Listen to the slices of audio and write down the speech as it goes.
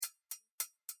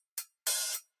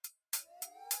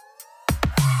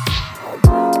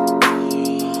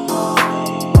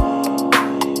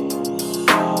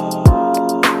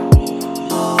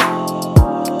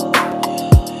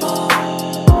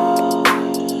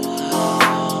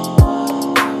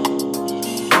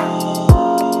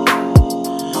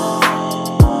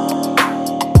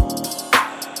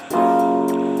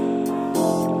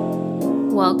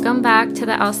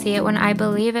I'll See It When I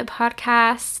Believe It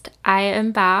podcast. I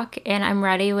am back and I'm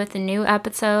ready with new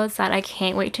episodes that I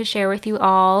can't wait to share with you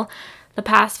all. The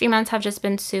past few months have just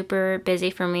been super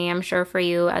busy for me. I'm sure for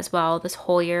you as well. This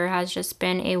whole year has just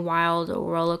been a wild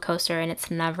roller coaster and it's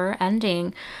never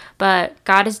ending. But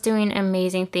God is doing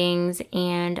amazing things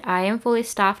and I am fully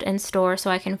staffed in store so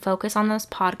I can focus on those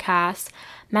podcasts,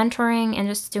 mentoring, and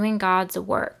just doing God's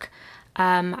work.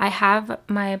 I have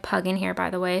my pug in here, by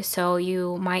the way, so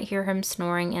you might hear him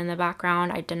snoring in the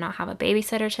background. I did not have a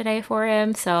babysitter today for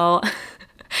him, so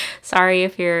sorry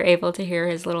if you're able to hear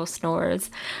his little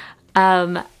snores.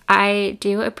 I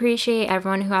do appreciate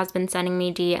everyone who has been sending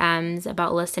me DMs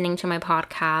about listening to my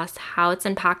podcast, how it's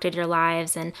impacted your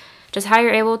lives, and just how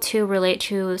you're able to relate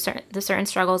to the certain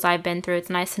struggles I've been through.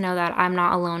 It's nice to know that I'm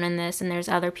not alone in this, and there's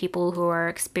other people who are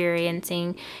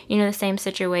experiencing, the same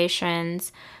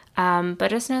situations. But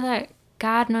just know that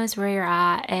God knows where you're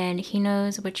at and He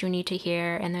knows what you need to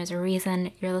hear. And there's a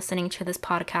reason you're listening to this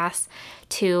podcast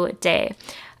today.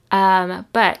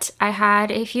 But I had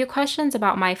a few questions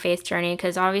about my faith journey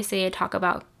because obviously I talk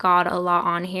about God a lot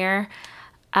on here.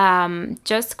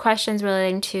 Just questions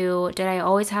relating to, did I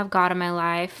always have God in my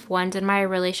life? When did my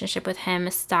relationship with Him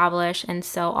establish? And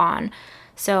so on.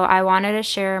 So I wanted to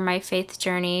share my faith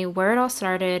journey, where it all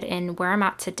started, and where I'm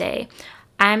at today.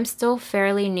 I'm still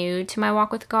fairly new to my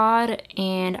walk with God,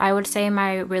 and I would say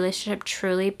my relationship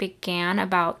truly began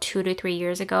about 2 to 3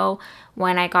 years ago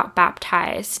when I got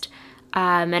baptized.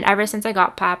 And ever since I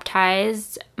got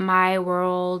baptized, my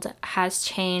world has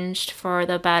changed for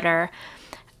the better.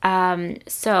 So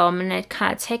I'm going to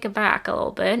kind of take it back a little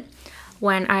bit.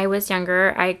 When I was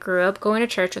younger, I grew up going to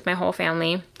church with my whole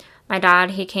family. My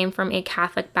dad, he came from a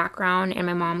Catholic background, and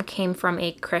my mom came from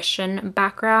a Christian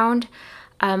background.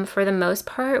 For the most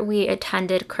part, we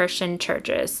attended Christian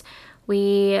churches.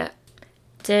 We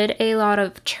did a lot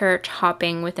of church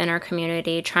hopping within our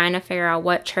community, trying to figure out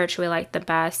what church we liked the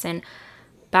best. And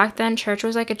back then, church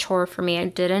was like a chore for me. I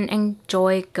didn't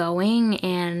enjoy going,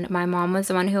 and my mom was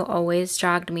the one who always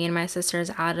dragged me and my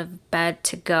sisters out of bed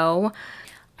to go.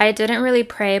 I didn't really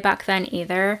pray back then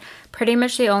either. Pretty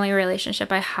much the only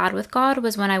relationship I had with God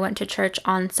was when I went to church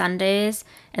on Sundays,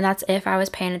 and that's if I was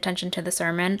paying attention to the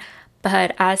sermon.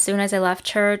 But as soon as I left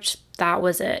church, that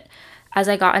was it. As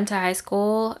I got into high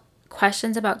school,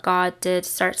 questions about God did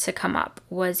start to come up.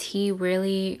 Was He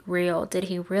really real? Did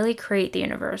He really create the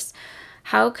universe?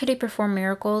 How could He perform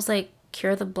miracles like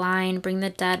cure the blind, bring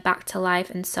the dead back to life,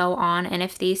 and so on? And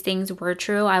if these things were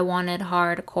true, I wanted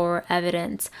hardcore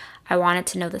evidence. I wanted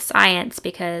to know the science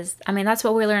because, that's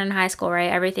what we learn in high school,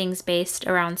 right? Everything's based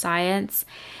around science.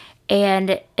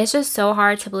 And it's just so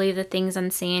hard to believe the things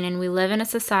unseen. And we live in a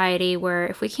society where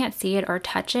if we can't see it or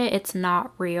touch it, it's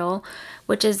not real,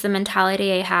 which is the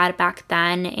mentality I had back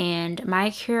then. And my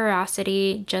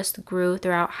curiosity just grew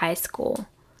throughout high school.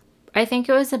 I think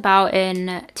it was about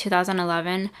in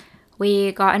 2011,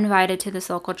 we got invited to this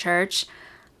local church.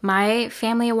 My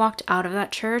family walked out of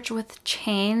that church with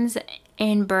chains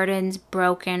and burdens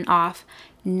broken off.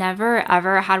 Never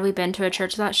ever had we been to a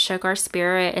church that shook our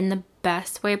spirit in the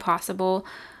best way possible.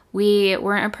 We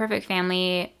weren't a perfect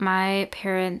family. My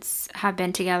parents have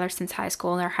been together since high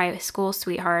school. They're high school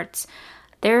sweethearts.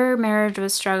 Their marriage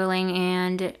was struggling,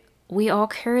 and we all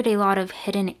carried a lot of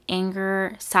hidden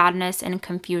anger, sadness, and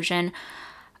confusion.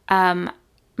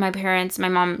 My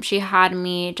mom, she had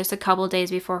me just a couple days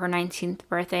before her 19th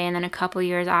birthday, and then a couple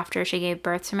years after she gave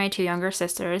birth to my 2 younger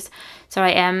sisters. So I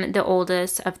am the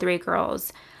oldest of 3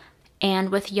 girls. And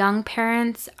with young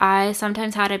parents, I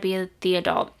sometimes had to be the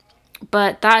adult.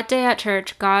 But that day at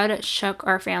church, God shook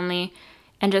our family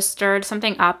and just stirred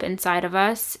something up inside of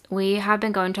us. We have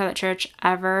been going to that church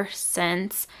ever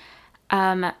since.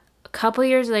 A couple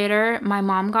years later, my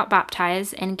mom got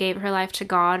baptized and gave her life to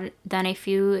God. Then a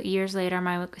few years later,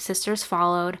 my sisters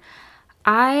followed.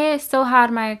 I still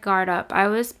had my guard up. I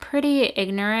was pretty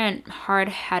ignorant,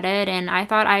 hard-headed, and I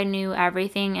thought I knew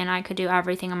everything and I could do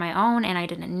everything on my own and I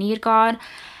didn't need God.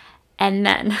 And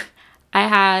then I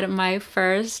had my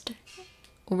first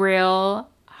real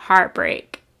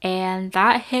heartbreak, and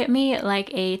that hit me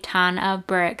like a ton of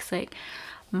bricks. Like,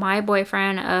 my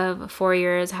boyfriend of 4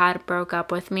 years had broke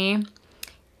up with me.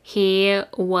 He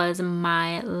was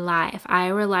my life. I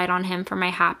relied on him for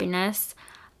my happiness.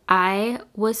 I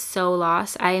was so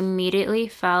lost. I immediately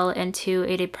fell into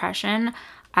a depression.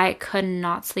 I could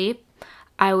not sleep.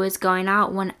 I was going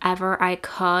out whenever I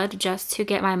could just to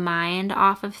get my mind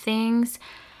off of things.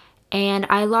 And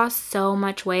I lost so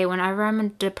much weight. Whenever I'm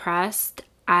depressed,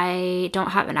 I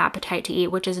don't have an appetite to eat,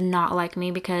 which is not like me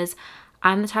because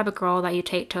I'm the type of girl that you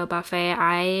take to a buffet.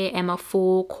 I am a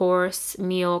full course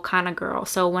meal kind of girl.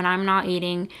 So when I'm not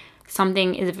eating,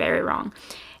 something is very wrong.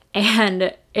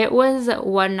 And it was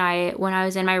one night when I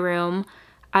was in my room,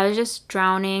 I was just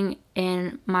drowning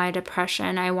in my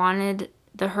depression. I wanted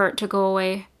the hurt to go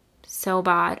away so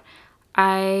bad.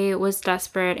 I was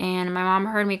desperate, and my mom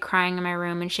heard me crying in my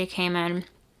room, and she came in.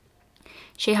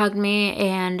 She hugged me,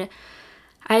 and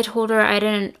I told her I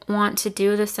didn't want to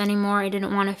do this anymore. I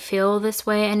didn't want to feel this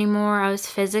way anymore. I was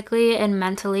physically and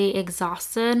mentally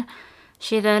exhausted.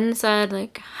 She then said,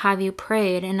 like, have you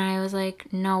prayed? And I was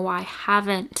like, no, I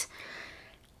haven't.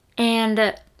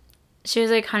 And she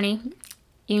was like, honey,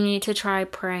 you need to try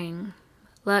praying.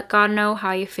 Let God know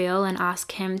how you feel and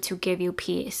ask Him to give you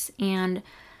peace. And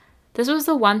this was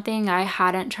the one thing I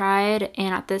hadn't tried.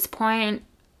 And at this point,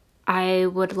 I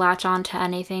would latch on to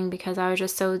anything because I was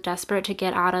just so desperate to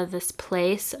get out of this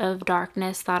place of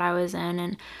darkness that I was in.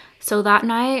 And so that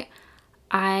night,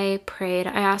 I prayed.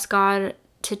 I asked God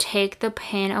to take the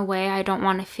pain away. I don't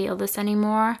want to feel this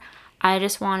anymore. I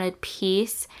just wanted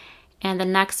peace. And the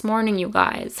next morning, you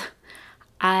guys,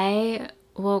 I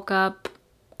woke up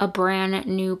a brand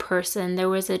new person. There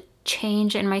was a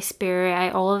change in my spirit. I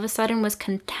all of a sudden was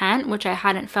content, which I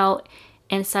hadn't felt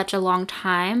in such a long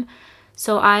time.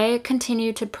 So I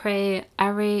continued to pray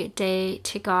every day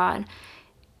to God.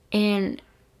 And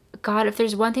God, if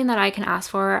there's one thing that I can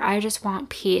ask for, I just want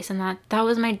peace. And that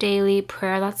was my daily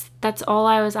prayer. That's all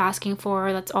I was asking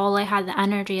for. That's all I had the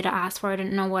energy to ask for. I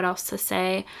didn't know what else to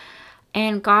say.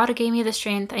 And God gave me the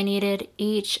strength I needed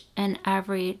each and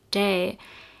every day.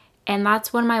 And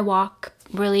that's when my walk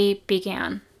really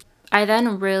began. I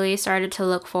then really started to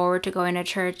look forward to going to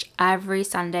church every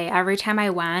Sunday. Every time I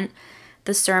went,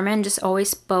 the sermon just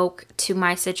always spoke to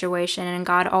my situation, and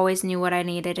God always knew what I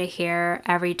needed to hear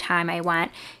every time I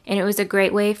went. And it was a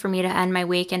great way for me to end my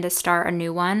week and to start a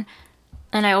new one.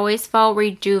 And I always felt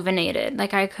rejuvenated,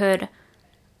 like I could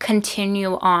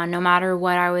continue on no matter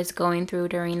what I was going through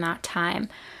during that time.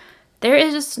 There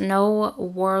is just no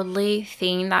worldly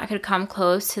thing that could come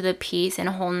close to the peace and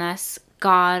wholeness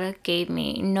God gave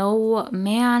me. No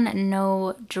man,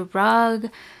 no drug,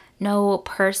 no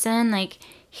person. Like,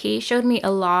 He showed me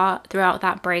a lot throughout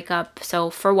that breakup.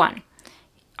 So for one,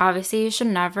 obviously you should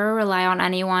never rely on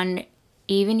anyone,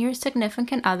 even your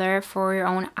significant other, for your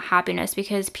own happiness,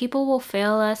 because people will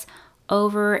fail us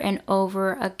over and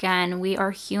over again. We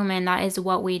are human. That is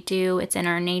what we do. It's in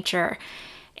our nature.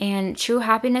 And true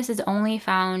happiness is only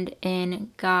found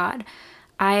in God.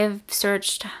 I've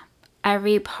searched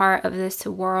every part of this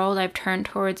world. I've turned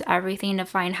towards everything to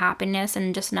find happiness,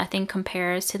 and just nothing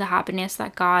compares to the happiness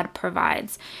that God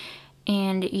provides.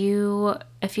 And if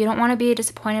you don't want to be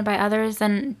disappointed by others,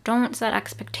 then don't set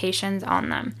expectations on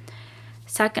them.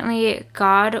 Secondly,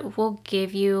 God will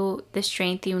give you the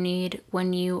strength you need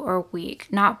when you are weak.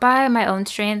 Not by my own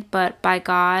strength, but by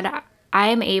God. I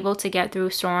am able to get through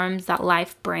storms that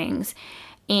life brings.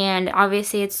 And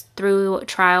obviously it's through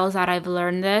trials that I've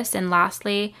learned this. And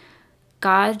lastly,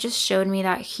 God just showed me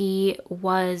that He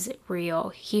was real.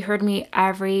 He heard me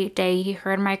every day. He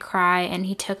heard my cry, and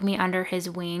He took me under His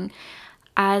wing.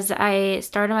 As I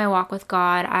started my walk with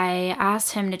God, I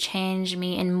asked Him to change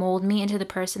me and mold me into the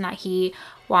person that He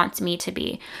wants me to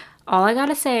be. All I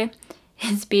gotta say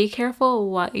is be careful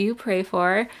what you pray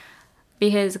for,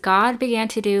 because God began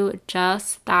to do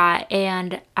just that.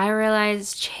 And I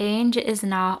realized change is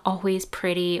not always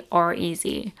pretty or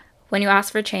easy. When you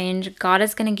ask for change, God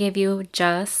is going to give you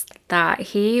just that.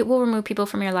 He will remove people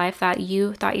from your life that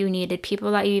you thought you needed,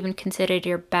 people that you even considered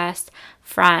your best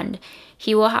friend.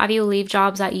 He will have you leave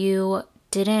jobs that you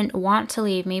didn't want to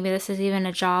leave. Maybe this is even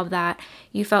a job that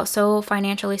you felt so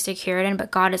financially secured in,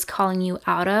 but God is calling you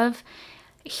out of.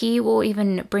 He will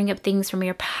even bring up things from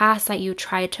your past that you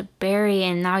tried to bury,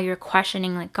 and now you're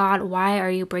questioning, like, God, why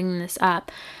are you bringing this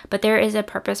up? But there is a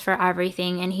purpose for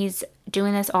everything, and He's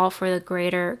doing this all for the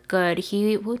greater good.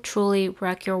 He will truly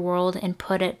wreck your world and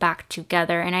put it back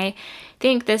together. And I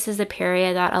think this is a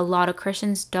period that a lot of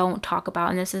Christians don't talk about,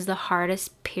 and this is the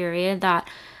hardest period that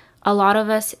a lot of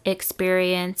us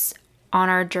experience on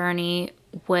our journey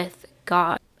with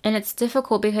God. And it's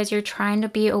difficult because you're trying to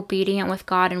be obedient with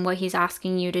God and what He's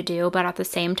asking you to do. But at the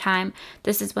same time,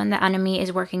 this is when the enemy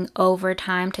is working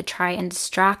overtime to try and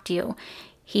distract you.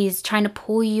 He's trying to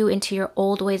pull you into your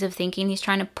old ways of thinking. He's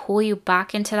trying to pull you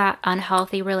back into that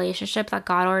unhealthy relationship that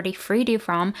God already freed you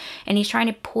from. And He's trying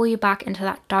to pull you back into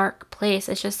that dark place.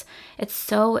 It's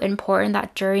so important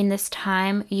that during this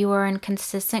time, you are in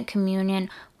consistent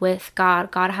communion with God.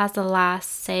 God has the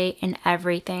last say in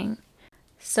everything.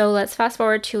 So let's fast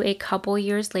forward to a couple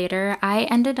years later. I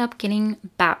ended up getting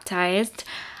baptized.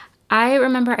 I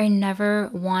remember I never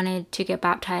wanted to get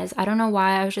baptized. I don't know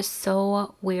why. I was just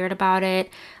so weird about it.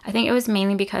 I think it was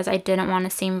mainly because I didn't want to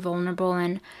seem vulnerable,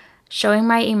 and showing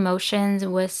my emotions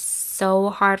was so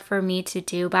hard for me to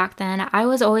do back then. I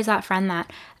was always that friend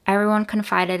that everyone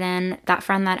confided in, that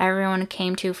friend that everyone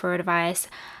came to for advice.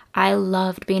 I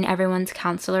loved being everyone's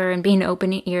counselor and being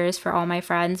open ears for all my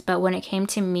friends, but when it came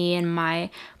to me and my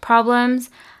problems,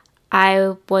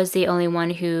 I was the only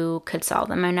one who could solve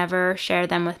them. I never shared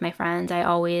them with my friends. I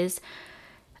always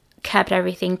kept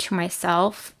everything to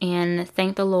myself. And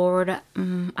thank the Lord,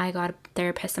 I got a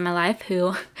therapist in my life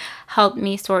who helped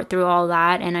me sort through all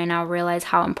that. And I now realize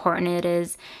how important it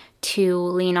is to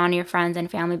lean on your friends and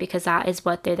family, because that is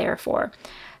what they're there for.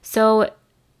 So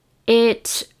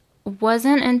it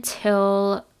wasn't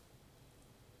until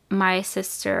my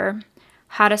sister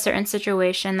had a certain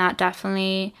situation that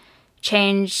definitely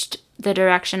changed the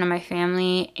direction of my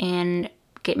family and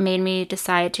made me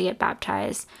decide to get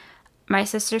baptized. My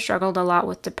sister struggled a lot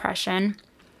with depression,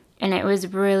 and it was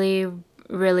really,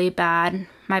 really bad.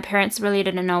 My parents really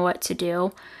didn't know what to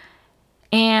do.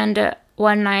 And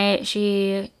one night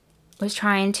she was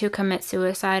trying to commit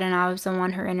suicide, and I was the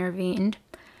one who intervened.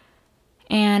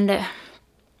 And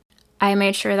I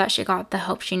made sure that she got the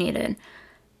help she needed.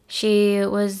 She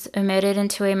was admitted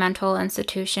into a mental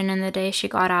institution, and the day she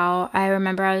got out, I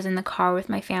remember I was in the car with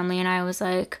my family and I was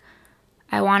like,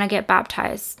 I want to get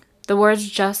baptized. The words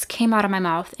just came out of my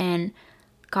mouth and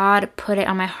God put it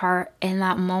on my heart in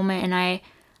that moment. And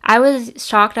I was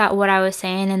shocked at what I was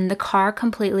saying, and the car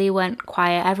completely went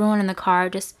quiet. Everyone in the car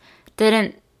just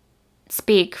didn't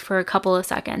speak for a couple of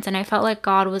seconds. And I felt like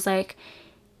God was like,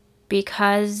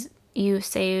 because you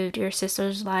saved your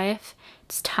sister's life,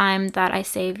 it's time that I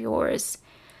save yours.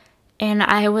 And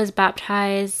I was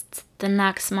baptized the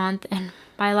next month, and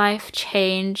my life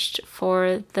changed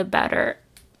for the better.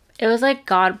 It was like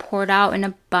God poured out an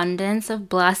abundance of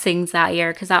blessings that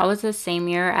year, because that was the same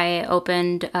year I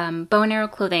opened Bow and Arrow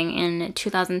Clothing in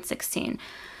 2016.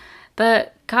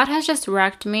 But God has just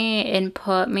wrecked me and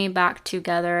put me back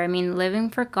together. I mean, living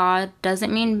for God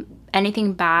doesn't mean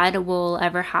anything bad will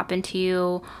ever happen to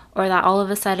you, or that all of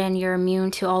a sudden you're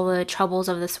immune to all the troubles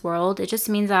of this world. It just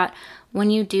means that when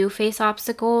you do face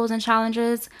obstacles and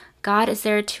challenges, God is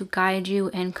there to guide you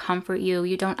and comfort you.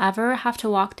 You don't ever have to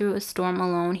walk through a storm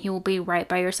alone. He will be right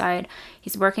by your side.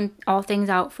 He's working all things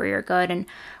out for your good. And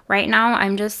right now,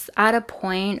 I'm just at a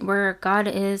point where God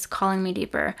is calling me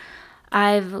deeper.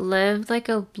 I've lived like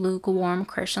a lukewarm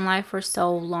Christian life for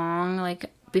so long. Like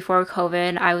before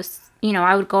COVID, I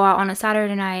would go out on a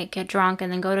Saturday night, get drunk, and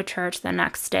then go to church the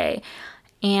next day.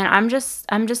 And I'm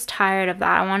just tired of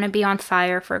that. I want to be on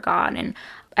fire for God. And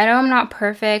I know I'm not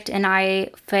perfect and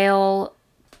I fail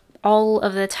all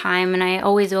of the time, and I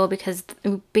always will, because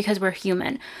we're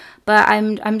human. But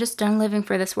I'm just done living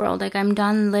for this world. Like, I'm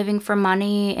done living for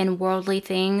money and worldly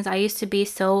things. I used to be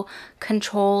so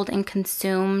controlled and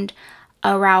consumed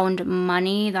around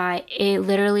money that it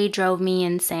literally drove me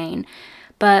insane.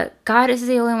 But God is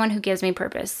the only one who gives me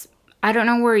purpose. I don't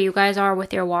know where you guys are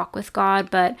with your walk with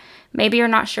God, but maybe you're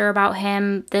not sure about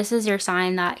Him. This is your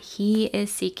sign that He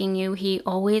is seeking you. He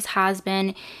always has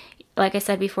been. Like I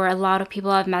said before, a lot of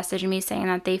people have messaged me saying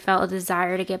that they felt a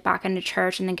desire to get back into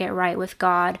church and to get right with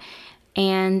God.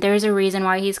 And there's a reason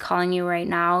why He's calling you right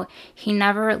now. He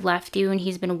never left you, and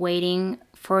He's been waiting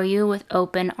for you with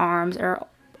open arms. Our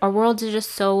world is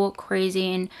just so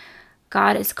crazy, and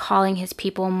God is calling His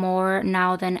people more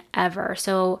now than ever.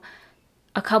 So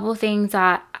a couple things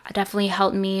that definitely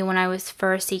helped me when I was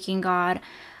first seeking God,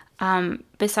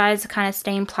 besides kind of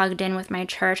staying plugged in with my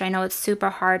church. I know it's super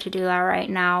hard to do that right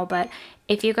now, but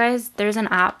if you guys, there's an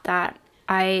app that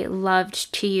I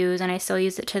loved to use and I still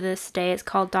use it to this day. It's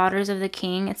called Daughters of the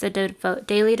King. It's a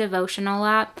daily devotional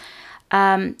app.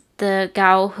 The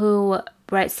gal who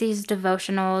writes these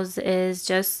devotionals is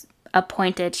just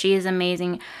appointed. She is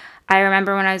amazing. I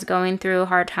remember when I was going through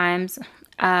hard times,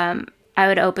 I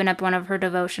would open up one of her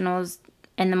devotionals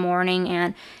in the morning,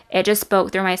 and it just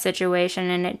spoke through my situation,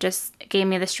 and it just gave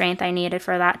me the strength I needed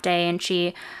for that day. And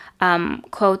she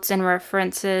quotes and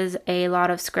references a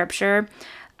lot of scripture.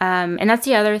 And that's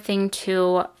the other thing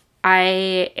too.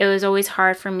 It was always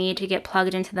hard for me to get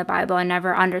plugged into the Bible. I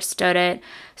never understood it.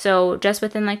 So just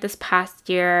within like this past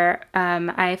year,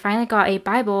 I finally got a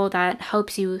Bible that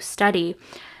helps you study.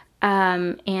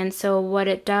 And so what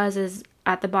it does is,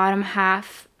 at the bottom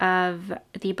half of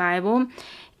the Bible,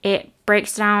 it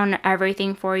breaks down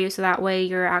everything for you, so that way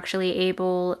you're actually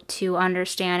able to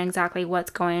understand exactly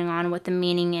what's going on, what the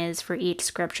meaning is for each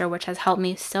scripture, which has helped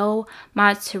me so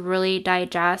much to really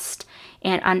digest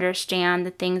and understand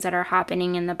the things that are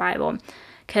happening in the Bible.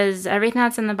 because everything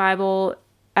that's in the Bible,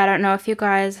 I don't know if you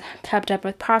guys kept up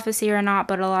with prophecy or not,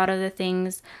 but a lot of the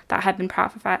things that have been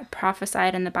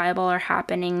prophesied in the Bible are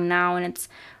happening now, and it's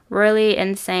really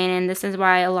insane. And this is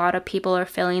why a lot of people are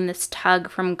feeling this tug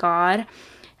from God,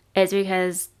 is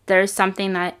because there's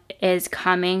something that is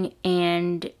coming,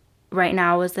 and right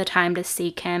now is the time to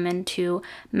seek Him and to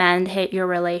mend your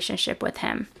relationship with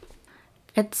Him.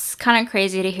 It's kind of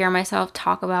crazy to hear myself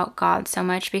talk about God so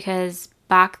much, because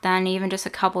back then, even just a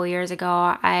couple years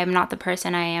ago, I am not the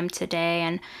person I am today,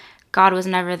 and God was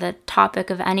never the topic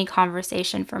of any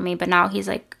conversation for me, but now He's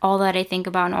like all that I think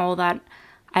about and all that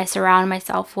I surround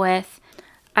myself with.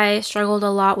 I struggled a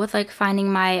lot with like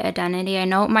finding my identity. I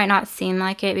know it might not seem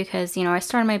like it, because, I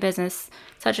started my business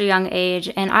such a young age,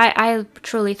 and I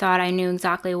truly thought I knew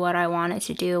exactly what I wanted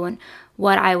to do and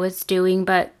what I was doing,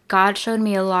 but God showed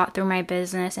me a lot through my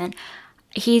business, and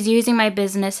He's using my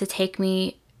business to take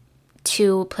me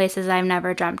to places I've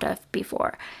never dreamt of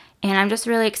before. And I'm just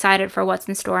really excited for what's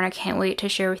in store, and I can't wait to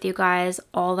share with you guys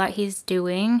all that He's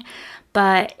doing.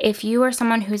 But if you are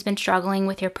someone who's been struggling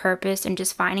with your purpose and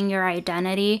just finding your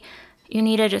identity, you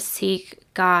need to just seek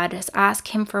God. Just ask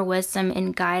Him for wisdom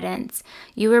and guidance.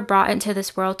 You were brought into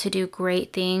this world to do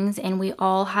great things, and we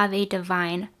all have a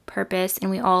divine purpose,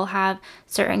 and we all have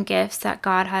certain gifts that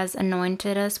God has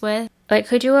anointed us with. Like,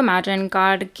 could you imagine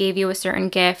God gave you a certain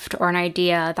gift or an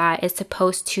idea that is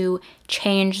supposed to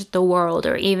change the world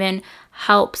or even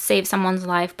help save someone's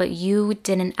life, but you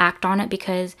didn't act on it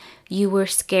because you were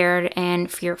scared and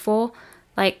fearful?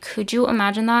 Like, could you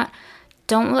imagine that?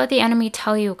 Don't let the enemy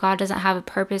tell you God doesn't have a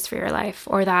purpose for your life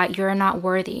or that you're not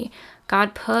worthy.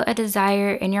 God put a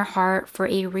desire in your heart for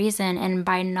a reason, and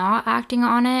by not acting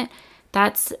on it,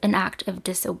 that's an act of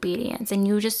disobedience. And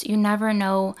you never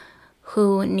know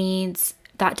who needs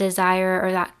that desire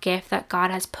or that gift that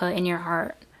God has put in your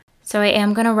heart. So I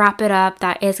am going to wrap it up.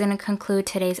 That is going to conclude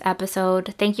today's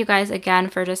episode. Thank you guys again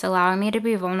for just allowing me to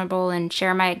be vulnerable and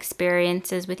share my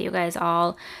experiences with you guys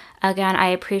all. Again, I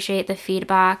appreciate the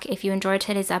feedback. If you enjoyed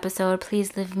today's episode,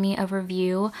 please leave me a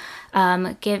review.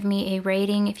 Give me a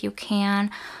rating if you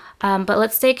can. But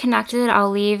let's stay connected.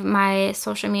 I'll leave my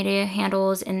social media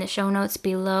handles in the show notes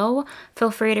below.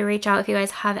 Feel free to reach out if you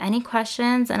guys have any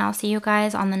questions, and I'll see you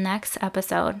guys on the next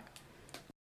episode.